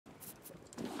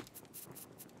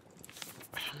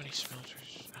many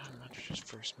smelters? How much just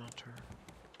for a smelter?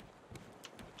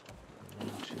 1,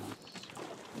 2,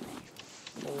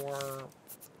 3, 4.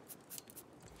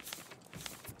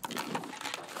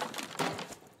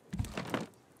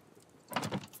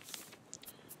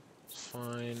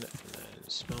 Fine. And then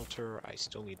smelter. I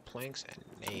still need planks and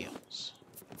nails.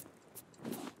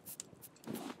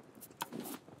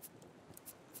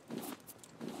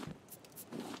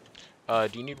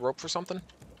 Do you need rope for something?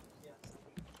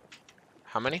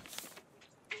 How many?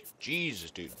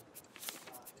 Jesus, dude.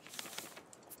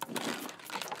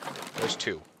 There's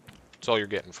 2. That's all you're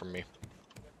getting from me.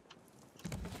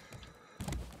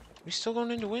 We still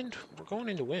going into wind? We're going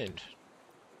into wind.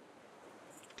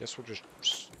 Guess we're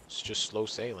just slow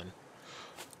sailing.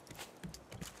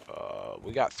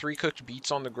 We got 3 cooked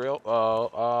beets on the grill.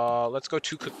 Let's go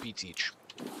 2 cooked beets each.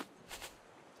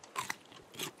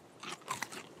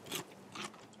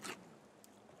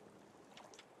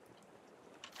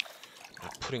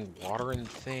 Putting water in the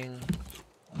thing.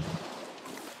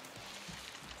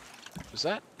 Was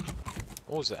that?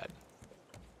 What was that?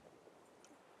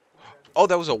 Oh,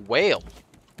 that was a whale.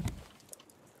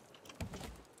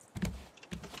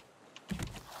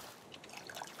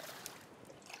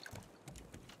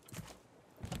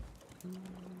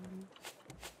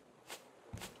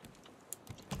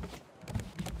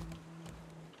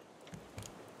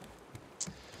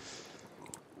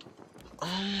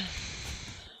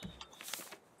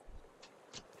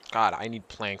 God, I need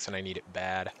planks and I need it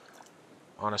bad.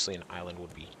 Honestly, an island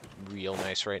would be real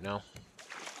nice right now.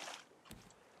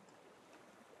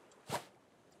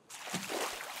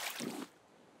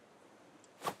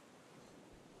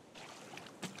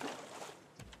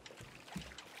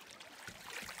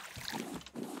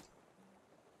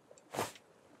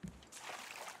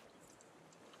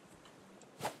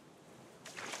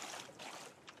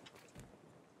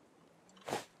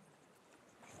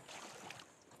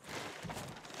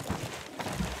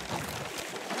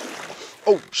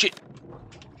 Oh, shit!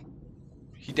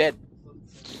 He dead.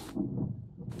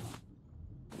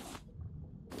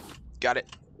 Got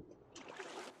it.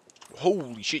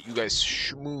 Holy shit, you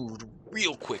guys moved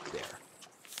real quick there.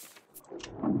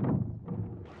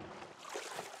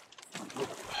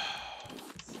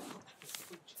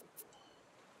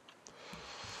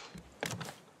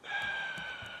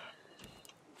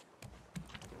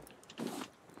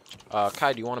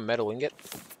 Kai, do you want a metal ingot?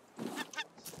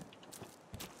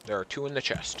 There are 2 in the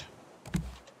chest.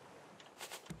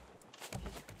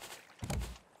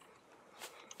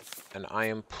 And I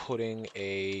am putting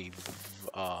a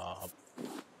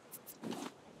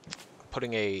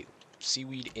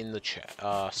seaweed in the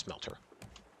smelter.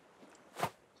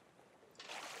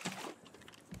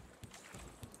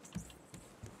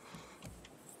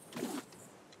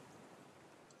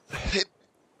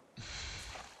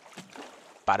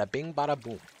 Bada bing, bada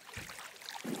boom.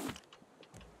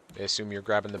 I assume you're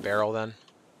grabbing the barrel then?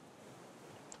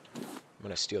 I'm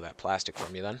gonna steal that plastic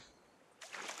from you then.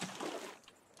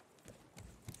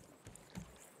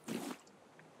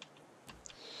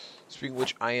 Speaking of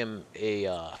which, I am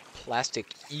a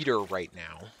plastic eater right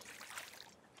now.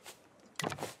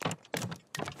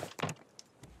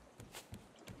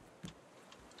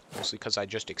 Mostly because I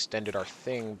just extended our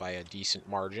thing by a decent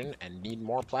margin and need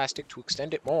more plastic to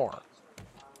extend it more.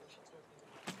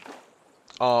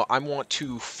 I want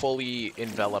to fully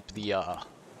envelop the,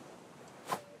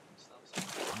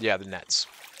 yeah, the nets.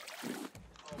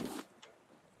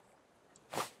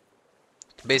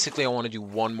 Basically, I want to do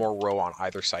 1 more row on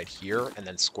either side here, and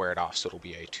then square it off, so it'll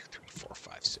be a 2, 3, 4,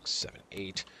 5, 6, 7,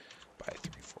 8 by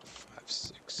 3, 4, 5,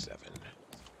 6, 7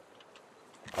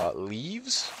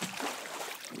 leaves.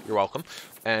 You're welcome.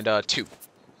 And 2.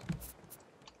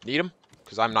 Need them?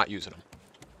 Because I'm not using them.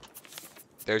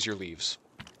 There's your leaves.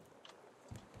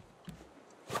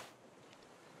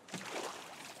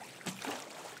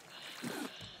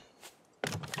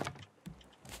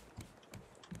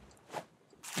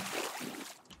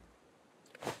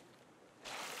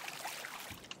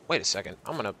 Wait a second.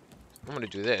 I'm gonna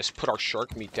do this. Put our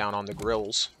shark meat down on the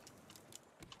grills.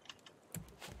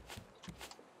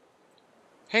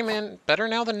 Hey man, better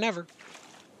now than never.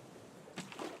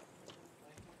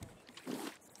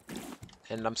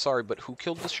 And I'm sorry, but who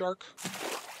killed the shark?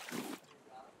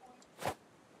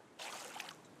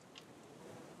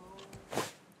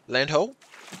 Landho?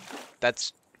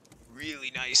 That's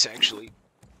really nice, actually.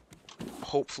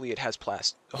 Hopefully it has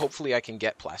plastic. Hopefully I can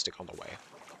get plastic on the way.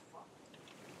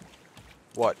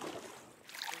 What?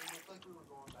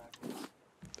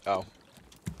 Oh.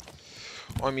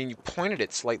 Well, I mean, you pointed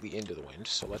it slightly into the wind,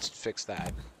 so let's fix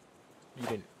that. You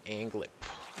didn't angle it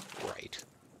right.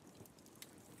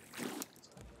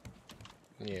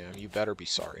 Yeah, you better be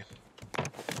sorry.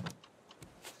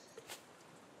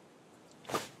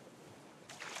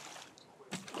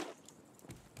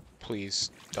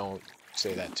 Please don't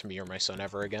say that to me or my son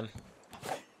ever again.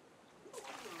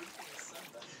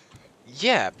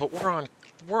 Yeah, but we're on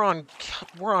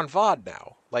VOD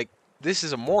now. Like, this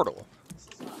is immortal.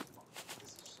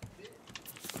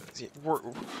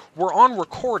 We're on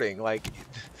recording. Like,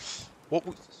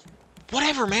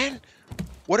 whatever, man.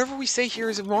 Whatever we say here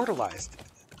is immortalized.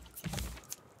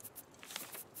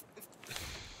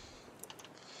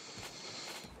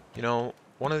 You know,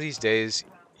 one of these days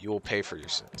you will pay for your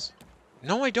sins.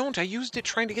 No, I don't. I used it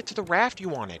trying to get to the raft you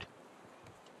wanted.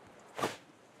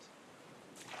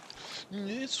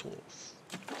 This one.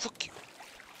 Fuck you.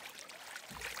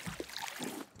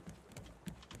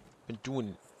 Been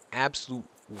doing absolute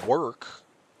work.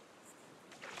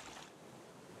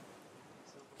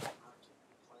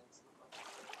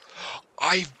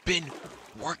 I've been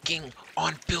working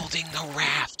on building the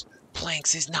raft.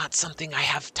 Planks is not something I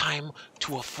have time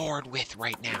to afford with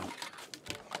right now.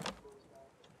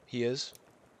 He is?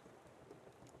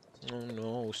 Oh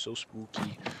no, so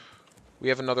spooky. We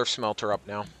have another smelter up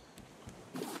now.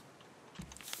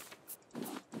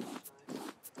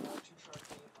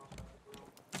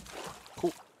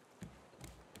 Cool.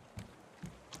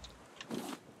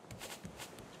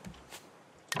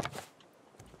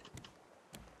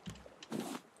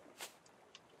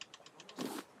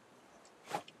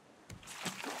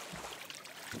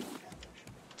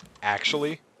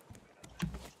 Actually,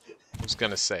 I was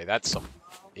gonna say, that's some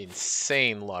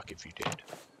insane luck if you did.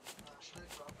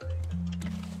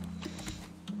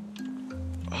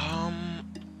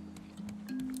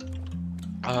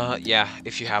 Yeah,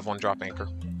 if you have one, drop anchor.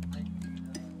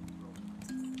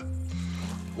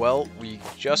 Well, we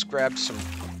just grabbed some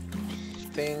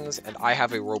things, and I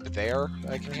have a rope there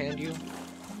I can hand you.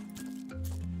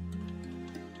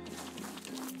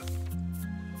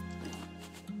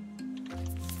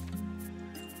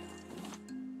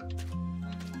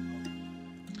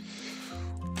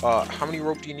 How many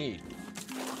rope do you need?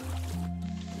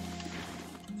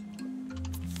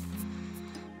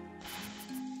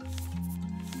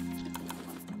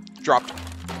 Dropped.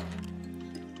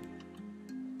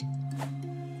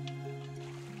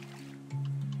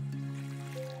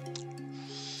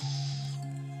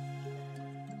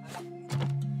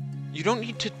 You don't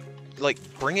need to, like,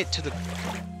 bring it to the...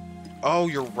 Oh,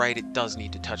 you're right, it does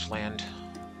need to touch land.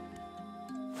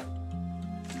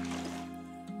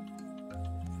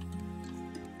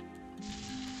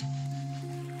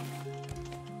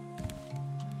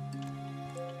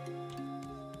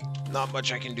 Not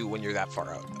much I can do when you're that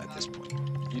far out at this point.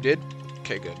 You did?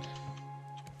 Okay, good.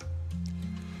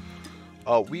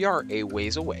 We are a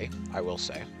ways away, I will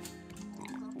say.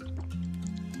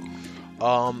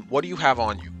 What do you have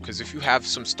on you? Because if you have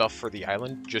some stuff for the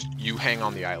island, just you hang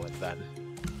on the island then.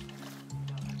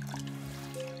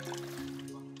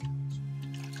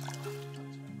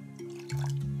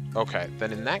 Okay,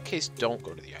 then in that case, don't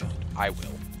go to the island. I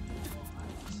will.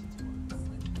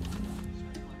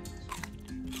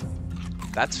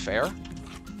 That's fair.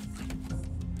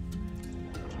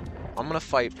 I'm gonna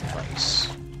fight Price.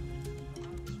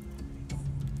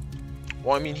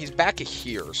 Well, I mean, he's back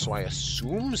here, so I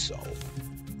assume so.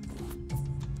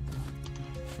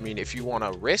 I mean, if you want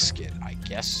to risk it, I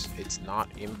guess it's not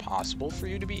impossible for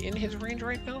you to be in his range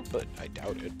right now, but I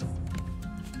doubt it.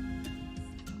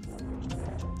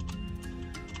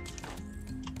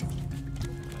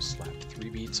 I'm gonna slap 3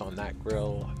 beets on that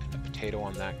grill, and a potato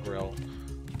on that grill.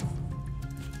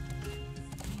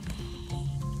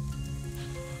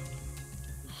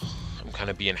 I'm kind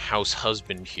of being house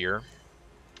husband here.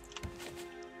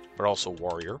 But also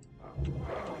warrior,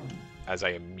 as I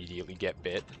immediately get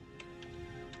bit.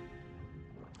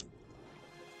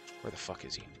 Where the fuck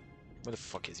is he? Where the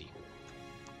fuck is he?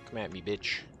 Come at me,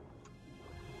 bitch.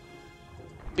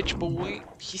 Bitch boy.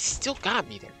 He still got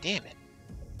me there, damn it.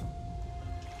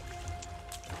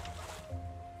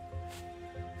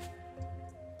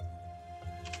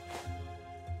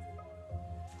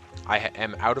 I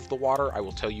am out of the water. I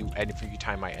will tell you every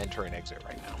time I enter and exit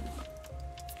right now.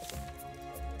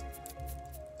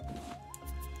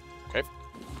 Okay.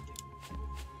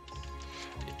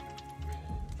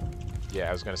 Yeah,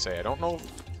 I was gonna say, I don't know.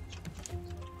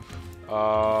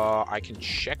 I can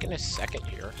check in a second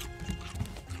here.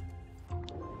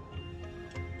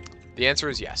 The answer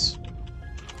is yes.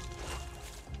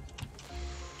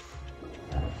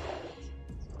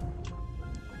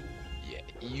 Yeah,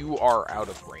 you are out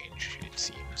of range, it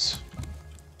seems.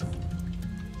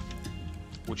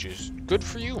 Which is good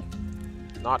for you.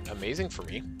 Not amazing for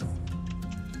me.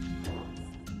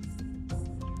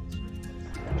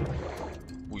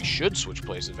 we should switch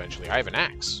places eventually. I have an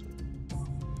axe.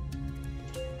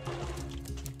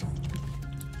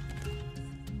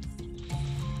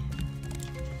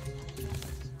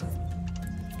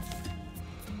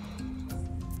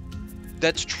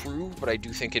 That's true, but I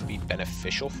do think it'd be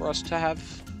beneficial for us to have,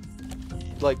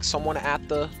 like, someone at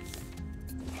the...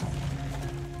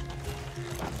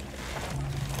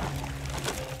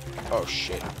 Oh,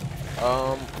 shit.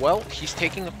 Well, he's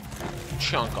taking a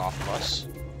chunk off of us.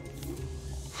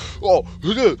 Oh!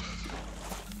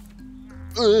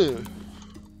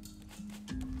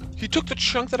 He took the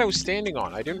chunk that I was standing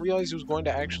on. I didn't realize he was going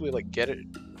to actually, like, get it.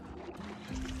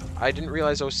 I didn't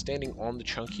realize I was standing on the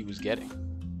chunk he was getting.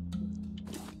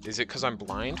 Is it because I'm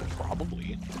blind?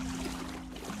 Probably.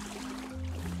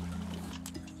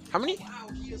 How many? Wow,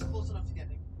 he is close enough to get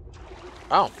me.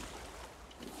 Oh.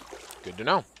 Good to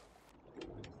know.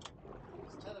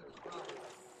 His tether is probably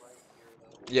like right here,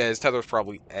 though. Yeah, his tether's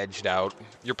probably edged out.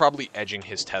 You're probably edging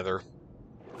his tether.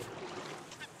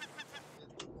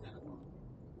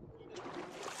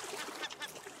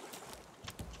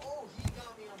 Oh, he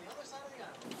got me on the other side of the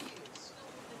island. He is still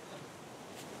within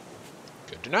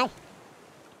the... Good to know.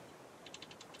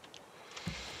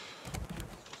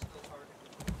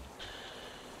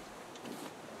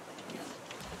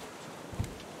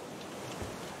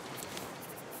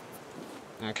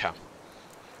 Okay.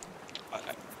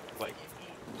 Like,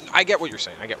 I get what you're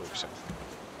saying. I get what you're saying.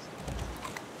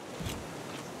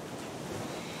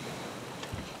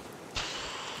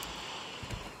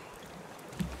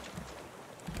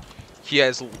 He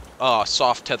has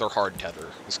soft tether, hard tether,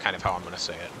 is kind of how I'm going to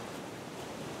say it.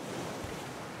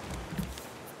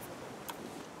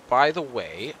 By the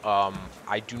way,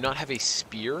 I do not have a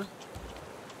spear.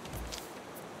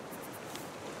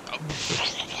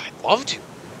 I'd love to.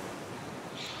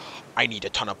 I need a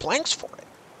ton of planks for it.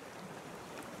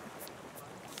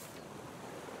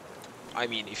 I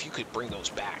mean, if you could bring those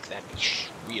back, that'd be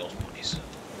real nice.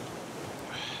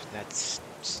 That's...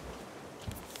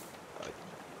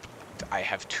 I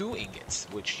have 2 ingots,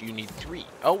 which you need 3.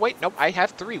 Oh, wait, nope, I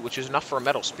have 3, which is enough for a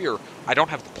metal spear. I don't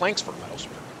have the planks for a metal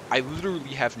spear. I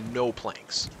literally have no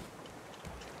planks.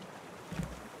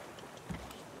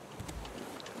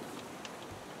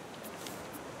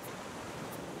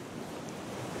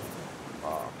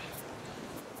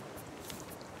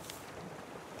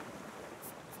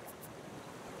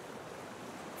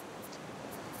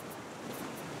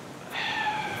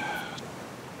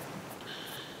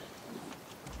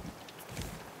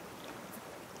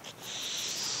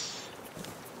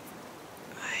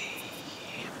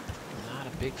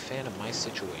 Big fan of my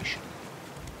situation.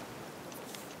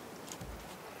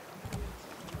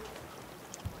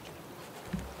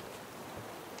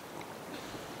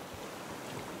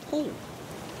 Ooh.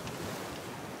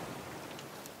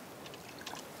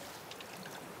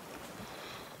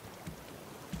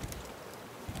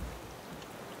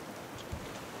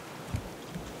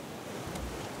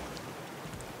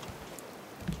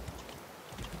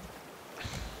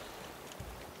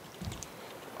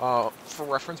 For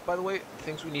reference, by the way,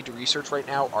 things we need to research right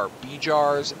now are bee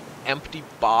jars, empty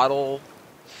bottle,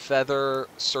 feather,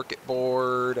 circuit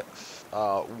board,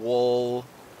 wool,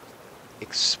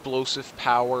 explosive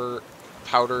powder,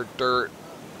 dirt.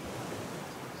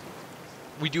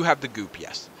 We do have the goop,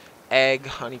 yes. Egg,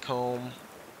 honeycomb.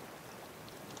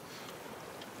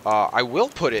 I will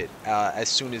put it as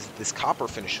soon as this copper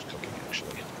finishes cooking,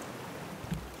 actually.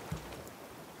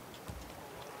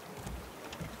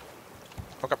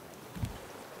 Okay.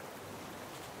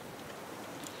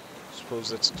 Suppose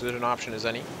that's as good an option as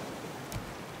any.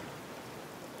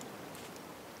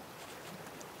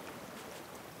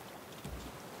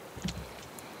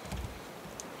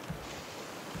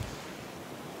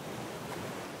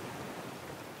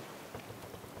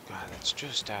 God, that's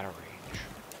just out of range.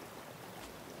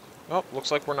 Oh,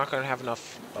 looks like we're not going to have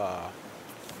enough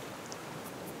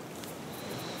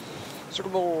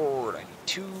circuit board. I need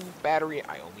 2 battery.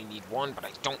 I only need 1, but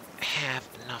I don't have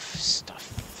enough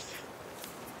stuff.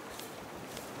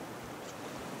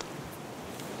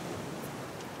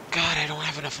 God, I don't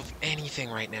have enough of anything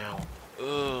right now.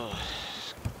 Ugh.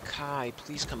 Kai,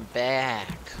 please come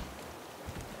back.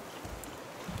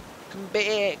 Come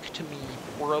back to me,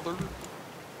 brother.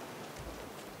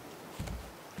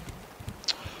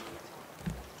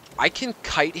 I can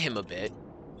kite him a bit,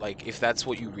 like, if that's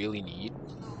what you really need.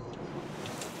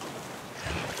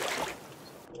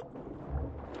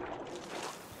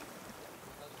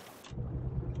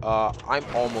 I'm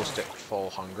almost at full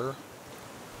hunger.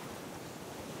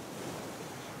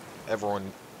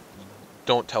 Everyone,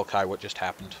 don't tell Kai what just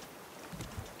happened.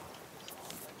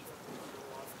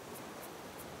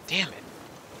 Damn it.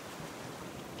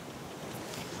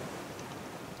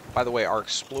 By the way, our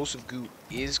explosive goo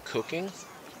is cooking.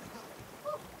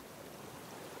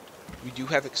 We do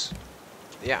have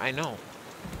yeah, I know.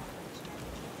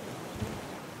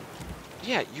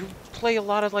 Yeah, you play a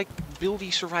lot of, like,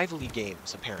 buildy survival-y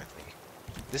games, apparently.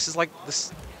 This is like,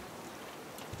 this...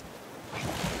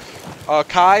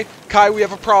 Kai? Kai, we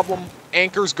have a problem.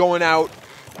 Anchor's going out.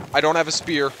 I don't have a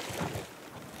spear.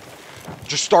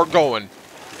 Just start going.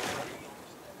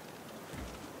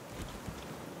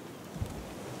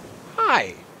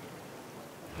 Hi.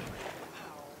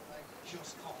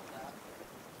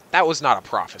 That was not a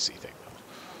prophecy thing, though.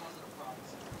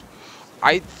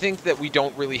 I think that we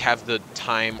don't really have the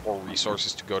time or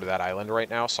resources to go to that island right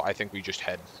now, so I think we just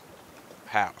head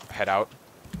out.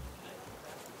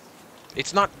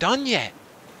 It's not done yet.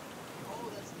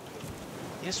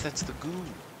 Yes, that's the goo.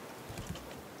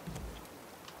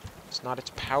 It's not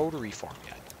its powdery form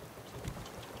yet.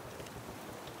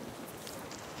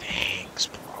 Thanks,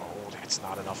 bro. That's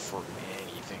not enough for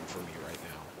anything for me right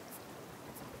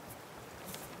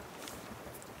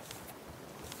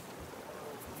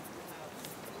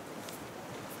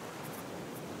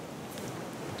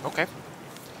now. Okay.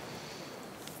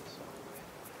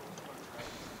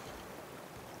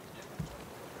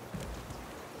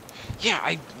 Yeah,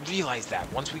 I realize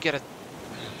that. Once we get a...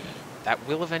 That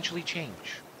will eventually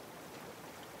change.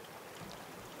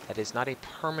 That is not a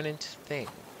permanent thing.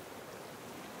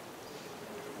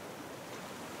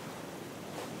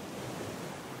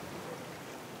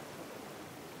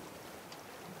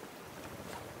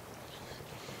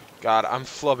 God, I'm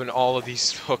flubbing all of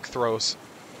these hook throws.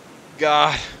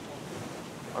 God.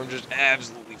 I'm just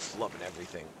absolutely flubbing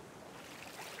everything.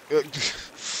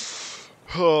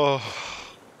 Oh.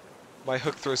 My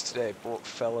hook throws today,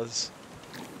 fellas.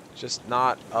 Just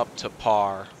not up to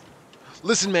par.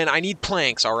 Listen, man, I need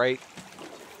planks, alright?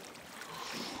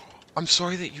 I'm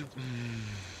sorry that you...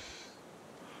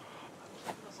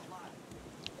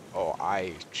 Oh,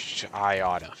 I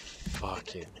oughta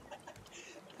fucking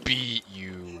beat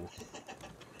you.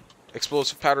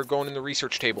 Explosive powder going in the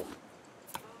research table.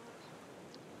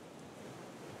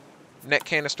 Net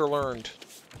canister learned.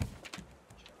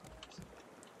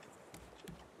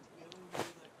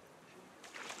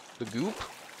 The goop?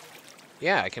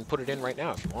 Yeah, I can put it in right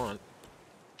now if you want.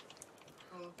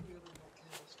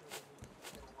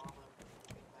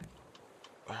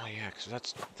 Oh yeah,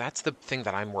 because that's the thing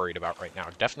that I'm worried about right now.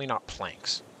 Definitely not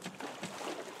planks.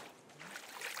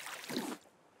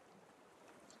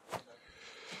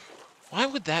 Why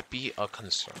would that be a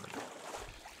concern?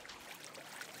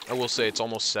 I will say it's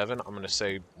almost 7. I'm going to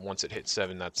say once it hits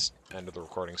 7, that's end of the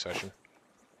recording session.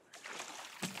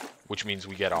 Which means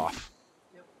we get off.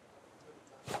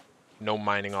 No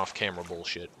mining off camera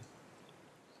bullshit.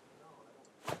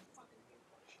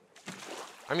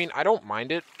 I mean, I don't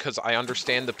mind it, because I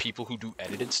understand the people who do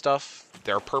edited stuff,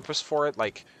 their purpose for it,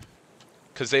 like,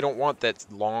 because they don't want that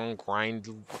long grind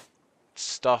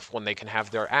stuff when they can have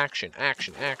their action.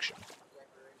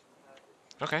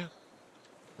 Okay.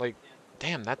 Like,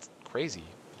 damn, that's crazy.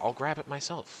 I'll grab it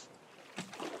myself.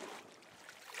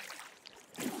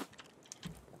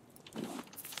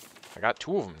 I got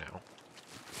 2 of them now.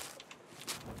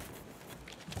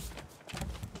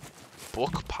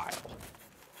 Book pile.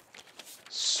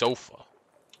 Sofa.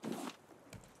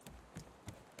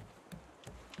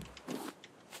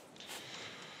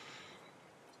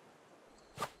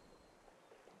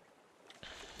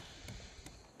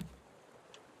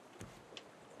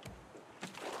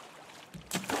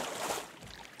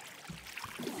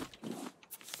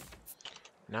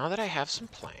 Now that I have some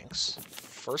planks,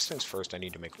 first things first, I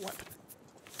need to make a weapon.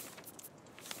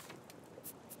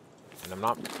 And I'm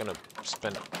not going to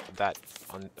spend that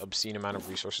obscene amount of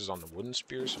resources on the wooden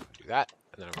spears, so I'm going to do that.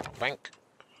 And then I'm going to bank.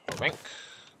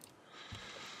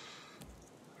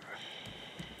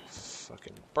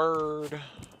 Fucking bird.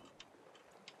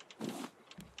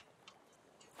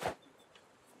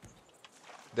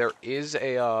 There is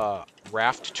a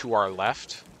raft to our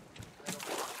left.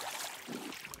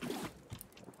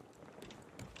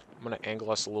 I'm going to angle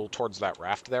us a little towards that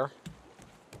raft there.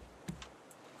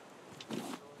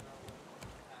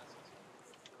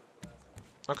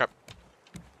 Okay.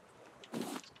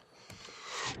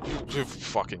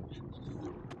 Fucking...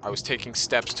 I was taking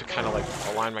steps to kind of, like,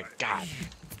 align my... God.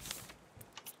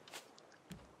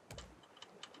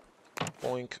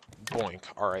 Boink, boink.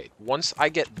 Alright, once I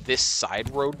get this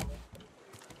side road...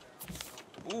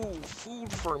 Ooh,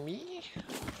 food for me?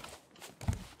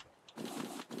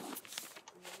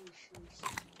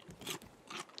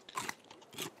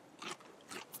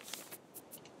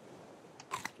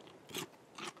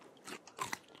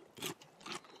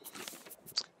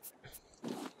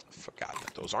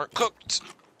 Those aren't cooked.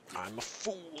 I'm a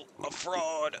fool, a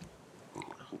fraud.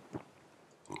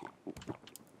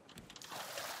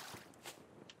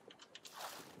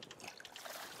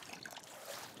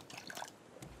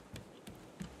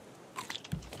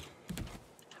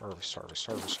 Harvest, harvest,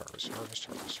 harvest, harvest, harvest,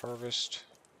 harvest, harvest.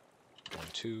 1,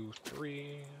 2,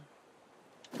 3.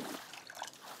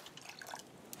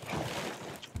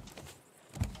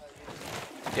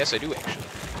 Yes, I do actually.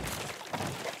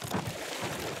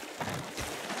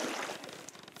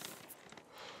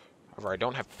 However, I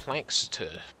don't have planks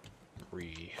to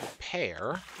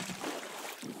repair.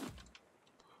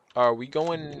 Are we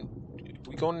going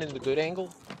in the good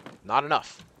angle? Not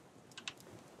enough.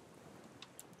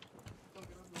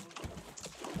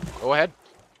 Go ahead.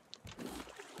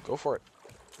 Go for it.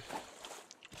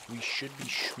 We should be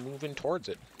moving towards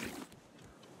it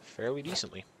fairly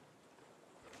decently.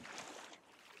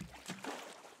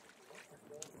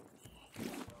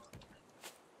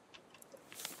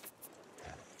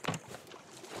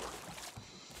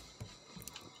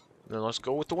 Then let's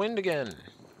go with the wind again.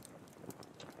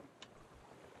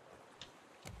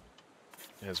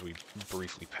 As we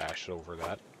briefly pass over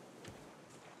that.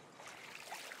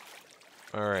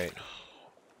 Alright.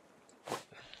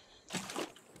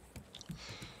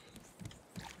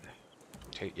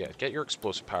 Yeah, get your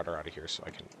explosive powder out of here so I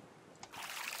can...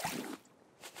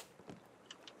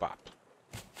 Bop.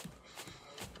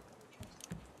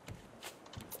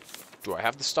 Do I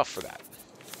have the stuff for that?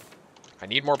 I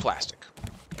need more plastic.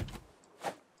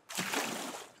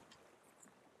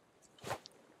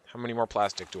 How many more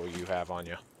plastic do you have on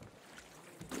you?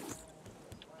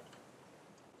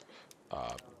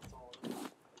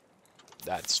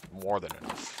 That's more than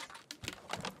enough.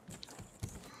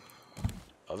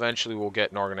 Eventually we'll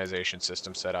get an organization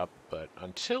system set up, but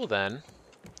until then,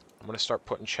 I'm going to start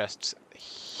putting chests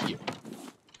here.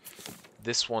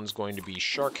 This one's going to be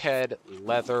shark head,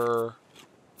 leather,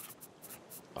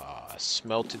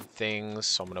 smelted things,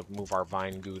 so I'm going to move our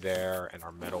vine goo there, and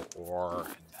our metal ore,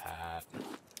 and that.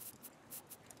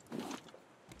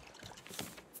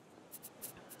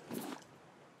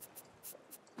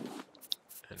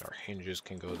 And our hinges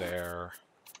can go there.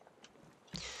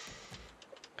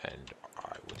 And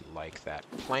I would like that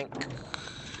plank,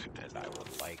 and I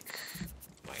would like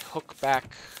my hook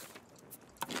back.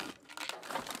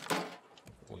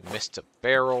 We missed a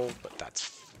barrel, but that's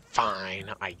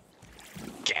fine, I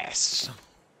guess.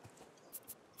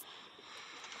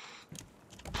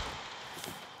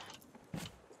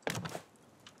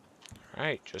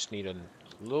 Alright, just need a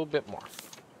little bit more.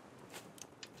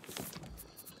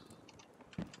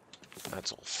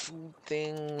 That's all food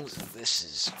things. This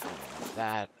is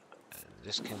that.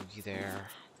 This can be there.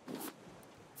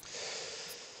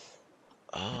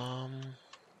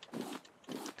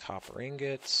 Copper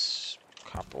ingots,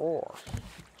 copper ore.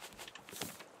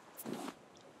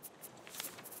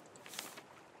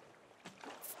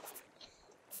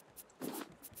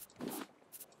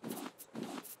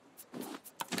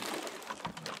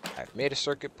 I've made a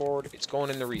circuit board. It's going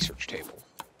in the research table.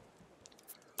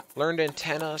 Learned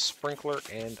antenna, sprinkler,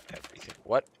 and everything.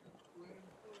 What?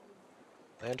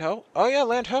 Land hoe? Oh yeah,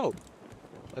 land hoe.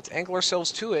 Let's angle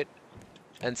ourselves to it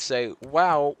and say,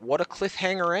 wow, what a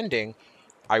cliffhanger ending.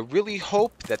 I really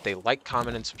hope that they like,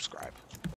 comment, and subscribe.